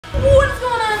What is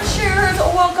going on, sharers?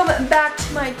 Welcome back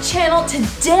to my channel.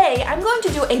 Today I'm going to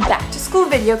do a back to school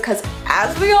video because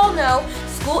as we all know,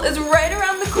 school is right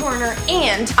around the corner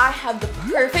and I have the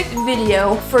perfect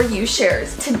video for you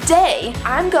sharers. Today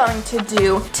I'm going to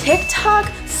do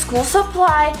TikTok school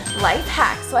supply life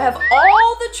hacks. So I have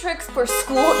all the tricks for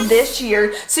school this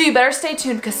year, so you better stay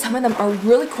tuned because some of them are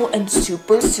really cool and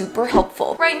super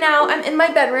helpful. Right now I'm in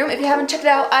my bedroom. If you haven't checked it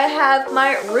out, I have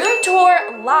my room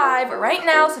tour live right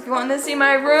now, so if you want to see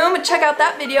my room, check out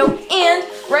that video. And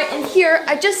right in here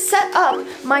I just set up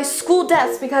my school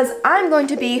desk because I'm going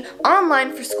to be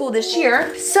online for school this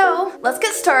year. So let's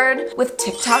get started with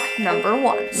TikTok number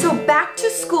 1. So back to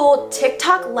school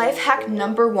TikTok life hack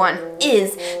number 1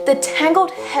 is the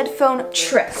tangled headphone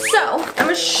trick. So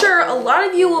I'm sure a lot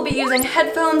of you will be using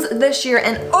headphones this year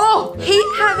and hate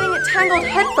having tangled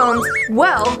headphones.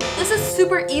 Well, this is a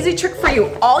super easy trick for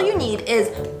you. All you need is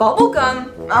bubble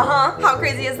gum, how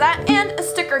crazy is that? And a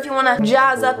sticker if you want to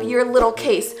jazz up your little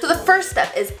case. So the first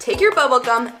step is take your bubble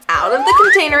gum out of the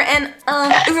container and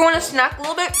if you want to snack a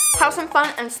little bit, have some fun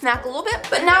and snack a little bit.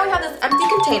 But now we have this empty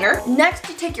container. Next,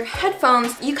 you take your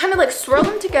headphones, you kind of like swirl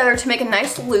them together to make a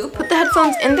nice loop. Put the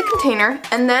headphones in the container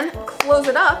and then close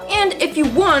it up. And if you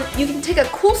want, you can take a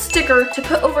cool sticker to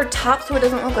put over top so it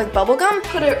doesn't look like bubble gum.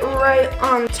 Put it right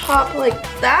on top like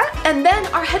that. And then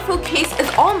our headphone case is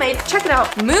all made. Check it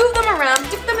out. Move them around,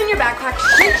 stick them in your backpack,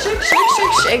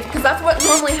 shake, because that's what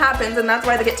normally happens and that's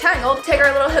why they get tangled. Take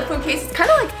our little headphone case. It's kind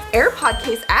of like AirPod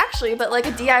case actually, but like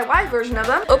a DIY version of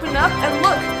them. Open it up and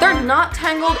look, they're not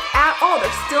tangled at all.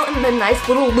 They're still in the nice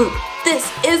little loop.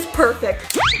 This is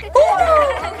perfect.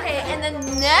 Okay, and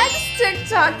the next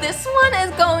TikTok, this one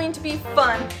is going to be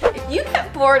fun. If you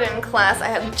get bored in class, I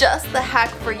have just the hack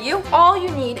for you. All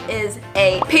you need is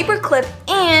a paper clip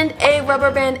and a rubber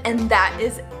band, and that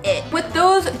is it. With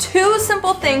those two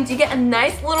simple things, you get a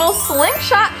nice little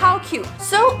slingshot. How cute.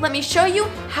 So let me show you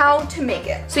how to make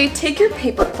it. So you take your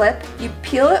paper clip, you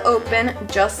peel it open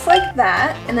just like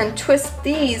that, and then twist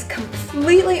these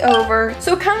completely over.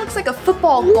 So it kind of looks like a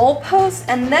football goalpost,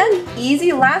 and then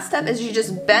easy last step is you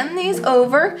just bend these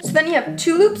over. So then you have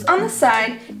two loops on the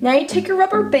side. Now you take your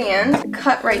rubber band,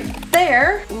 cut right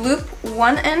there, loop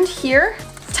one end here,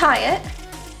 tie it,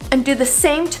 and do the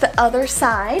same to the other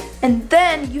side. And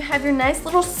then you have your nice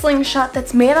little slingshot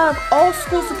that's made out of all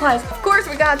school supplies. Of course,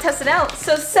 we gotta test it out.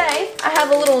 So say I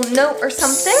have a little note or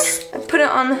something. I put it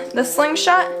on the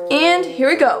slingshot, and here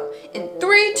we go. In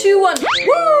 3, 2, 1,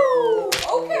 woo!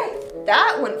 Okay,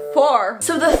 that went far.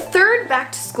 So the third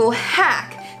back to school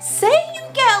hack. Say you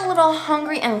get a little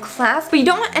hungry in class, but you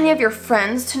don't want any of your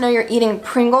friends to know you're eating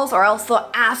Pringles or else they'll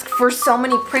ask for so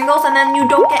many Pringles and then you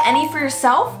don't get any for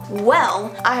yourself?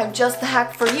 Well, I have just the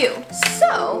hack for you.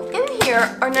 So, in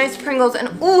here are nice Pringles and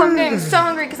I'm getting so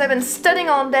hungry because I've been studying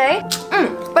all day. But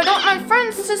I don't want my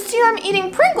friends to see I'm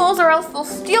eating Pringles or else they'll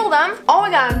steal them. All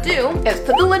I gotta do is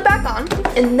put the lid back on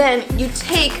and then you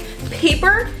take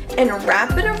paper and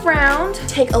wrap it around.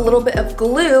 Take a little bit of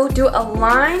glue, do a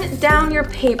line down your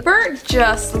paper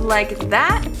just like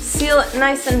that. Seal it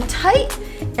nice and tight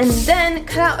and then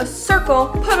cut out a circle,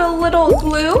 put a little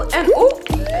glue and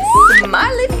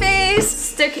smiley face.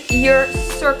 Stick your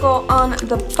circle on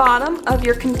the bottom of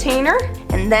your container.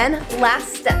 And then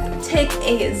last step, take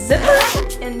a zipper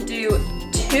and do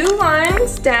 2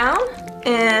 lines down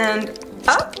and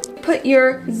up. Put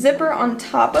your zipper on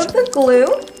top of the glue.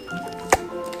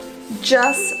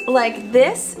 Just like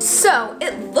this. So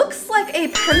it looks like a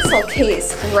pencil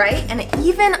case, right? And it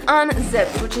even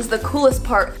unzips, which is the coolest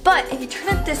part. But if you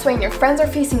turn it this way and your friends are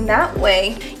facing that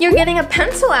way, you're getting a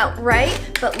pencil out, right?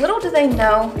 But little do they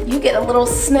know, you get a little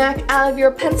snack out of your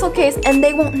pencil case and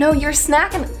they won't know you're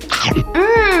snacking.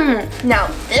 Now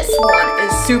this one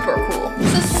is super cool.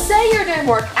 So say you're doing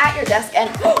work at your desk and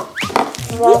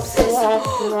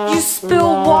whoopsies, you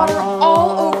spill water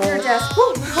all over your desk.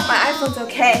 Whew, I hope my iPhone's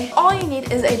okay. All you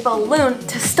need is a balloon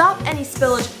to stop any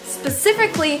spillage,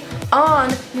 specifically on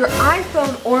your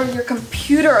iPhone or your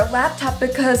computer or laptop,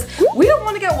 because we don't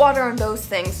want to get water on those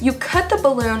things. You cut the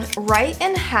balloon right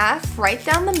in half, right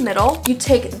down the middle. You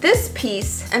take this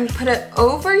piece and put it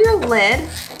over your lid,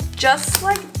 just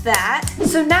like that.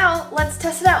 So now let's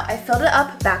test it out. I filled it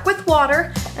up back with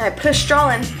water and I put a straw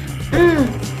in.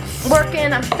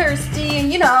 Working, I'm thirsty,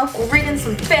 you know, reading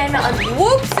some fan mail and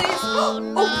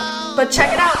whoopsies. But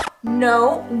check it out.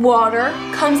 No water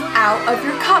comes out of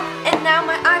your cup. And now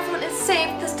my iPhone is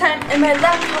safe this time, and my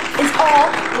laptop is all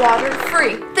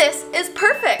water-free. This is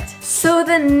perfect. So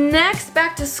the next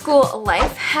back to school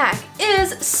life hack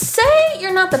is, say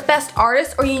you're not the best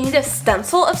artist or you need a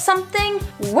stencil of something.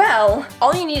 Well,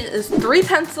 all you need is 3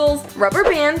 pencils, rubber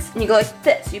bands, and you go like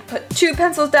this. You put 2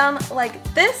 pencils down like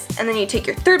this, and then you take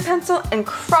your 3rd pencil and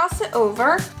cross it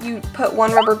over. You put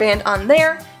 1 rubber band on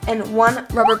there and 1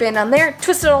 rubber band on there,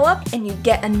 twist it all up, and you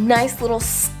get a nice little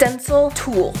stencil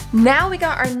tool. Now we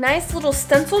got our nice little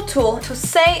stencil tool. So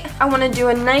say I want to do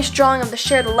a nice drawing of the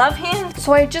Share the Love hand,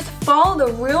 so I just follow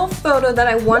the real photo that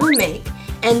I want to make,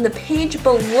 and the page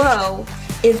below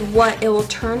is what it will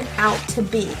turn out to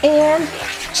be. And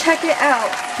check it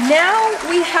out. Now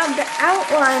we have the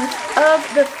outline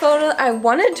of the photo I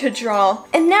wanted to draw.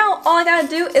 And now all I gotta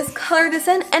do is color this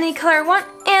in any color I want,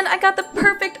 and I got the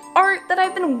perfect art that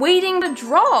I've been waiting to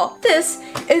draw. This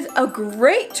is a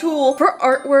great tool for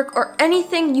artwork or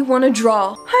anything you wanna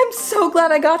draw. I'm so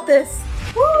glad I got this.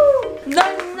 Woo!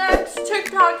 The next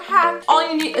TikTok hack, all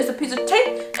you need is a piece of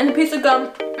tape and a piece of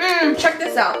gum. Check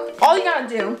this out. All you gotta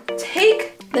do,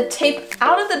 take the tape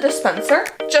out of the dispenser,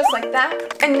 just like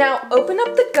that, and now open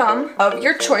up the gum of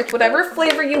your choice, whatever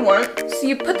flavor you want. So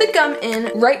you put the gum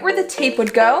in right where the tape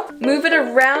would go, move it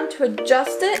around to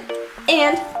adjust it,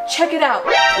 and check it out.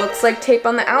 Looks like tape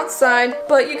on the outside,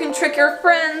 but you can trick your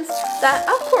friends that,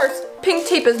 of course, pink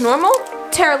tape is normal.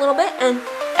 Tear a little bit and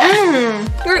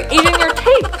you're eating your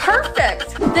tape. Perfect.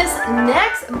 This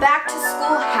next back to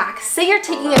school hack, say you're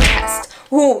taking a test.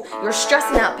 Ooh, you're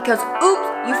stressing out because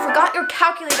oops, you forgot your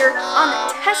calculator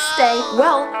on test day.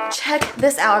 Well, check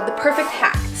this out, the perfect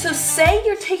hack. So say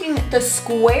you're taking the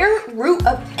square root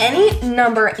of any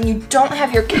number and you don't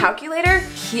have your calculator,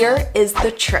 here is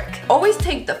the trick. Always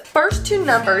take the first 2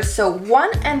 numbers, so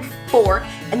 1 and 4,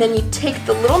 and then you take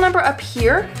the little number up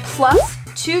here plus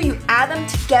 2, you add them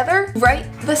together, write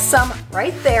the sum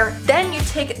right there. Then you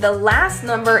take the last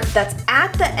number that's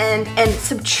at the end and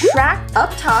subtract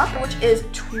up top, which is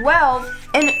 12,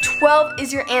 and 12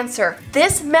 is your answer.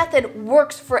 This method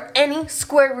works for any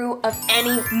square root of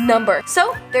any number.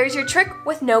 So there's your trick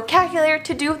with no calculator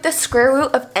to do the square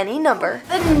root of any number.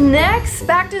 The next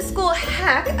back to school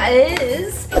hack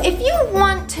is, if you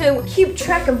want to keep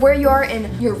track of where you are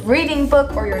in your reading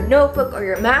book or your notebook or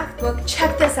your math book,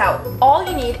 check this out. All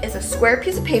you need is a square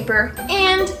piece of paper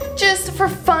and just for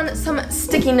fun, some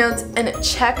sticky notes, and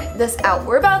check this out.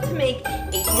 We're about to make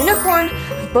a unicorn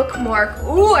bookmark.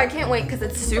 Ooh, I can't wait because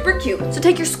it's super cute. So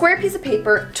take your square piece of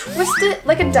paper, twist it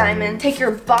like a diamond, take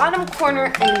your bottom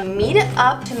corner and meet it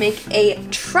up to make a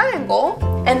triangle,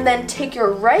 and then take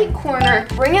your right corner,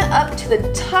 bring it up to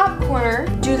the top corner,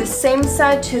 do the same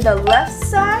side to the left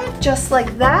side, just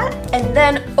like that, and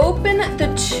then open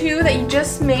the 2 that you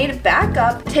just made back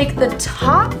up, take the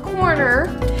top corner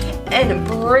and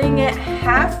bring it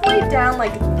halfway down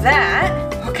like that.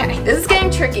 Okay, this is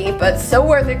getting tricky, but so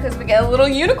worth it because we get a little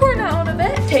unicorn out of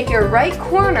it. Take your right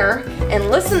corner and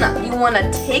listen up. You want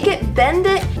to take it, bend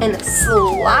it, and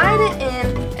slide it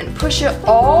in and push it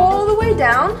all the way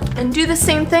down, and do the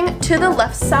same thing to the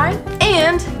left side.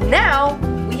 And now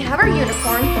we have our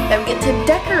unicorn that we get to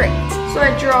decorate. So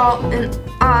I draw an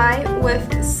eye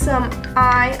with some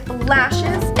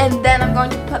eyelashes, and then I'm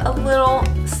going to put a little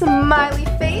smiley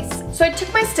face. So I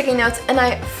took my sticky notes and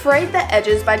I frayed the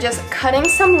edges by just cutting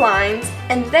some lines,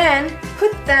 and then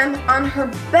put them on her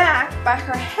back by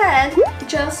her head,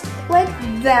 just like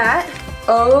that.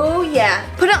 Oh yeah.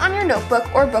 Put it on your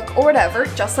notebook or book or whatever,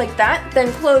 just like that.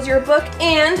 Then close your book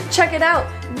and check it out.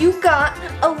 You got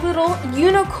a little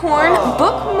unicorn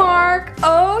bookmark.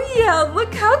 Oh yeah,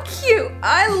 look how cute.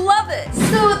 I love it.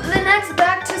 So the next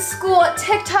back to school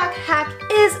TikTok hack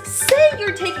is, say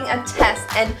you're taking a test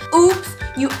and oops,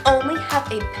 you only have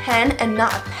a pen and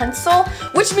not a pencil,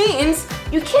 which means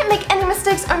you can't make any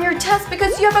mistakes on your test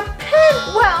because you have a pen.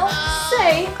 Well,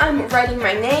 say I'm writing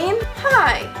my name.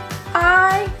 Hi,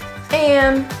 I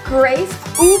am Grace.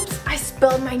 Oops, I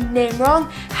spelled my name wrong.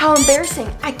 How embarrassing.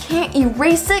 I can't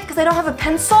erase it because I don't have a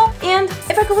pencil. And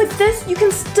if I go like this, you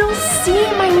can still see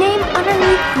my name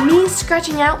underneath me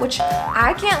scratching out, which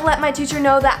I can't let my teacher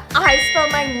know that I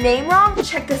spelled my name wrong.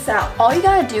 Check this out. All you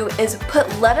gotta do is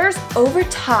put letters over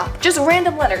top, just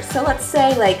random letters. So let's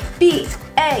say like B,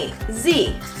 A,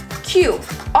 Z, Q,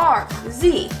 R,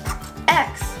 Z,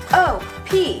 X, O,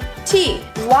 P, T,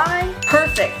 Y.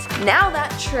 Perfect. Now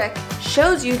that trick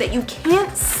shows you that you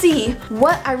can't see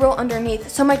what I wrote underneath,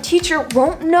 so my teacher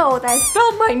won't know that I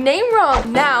spelled my name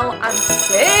wrong. Now I'm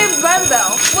saved by the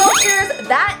bell. Well, sharers,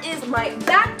 that is my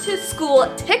back to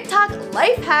school TikTok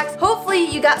life hacks. Hopefully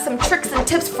you got some tricks and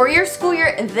tips for your school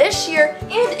year this year.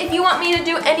 And if you want me to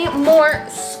do any more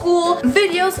school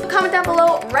videos, comment down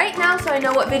below right now so I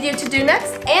know what video to do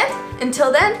next. And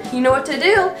until then, you know what to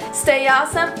do. Stay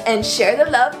awesome and share the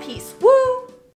love. Peace. Woo!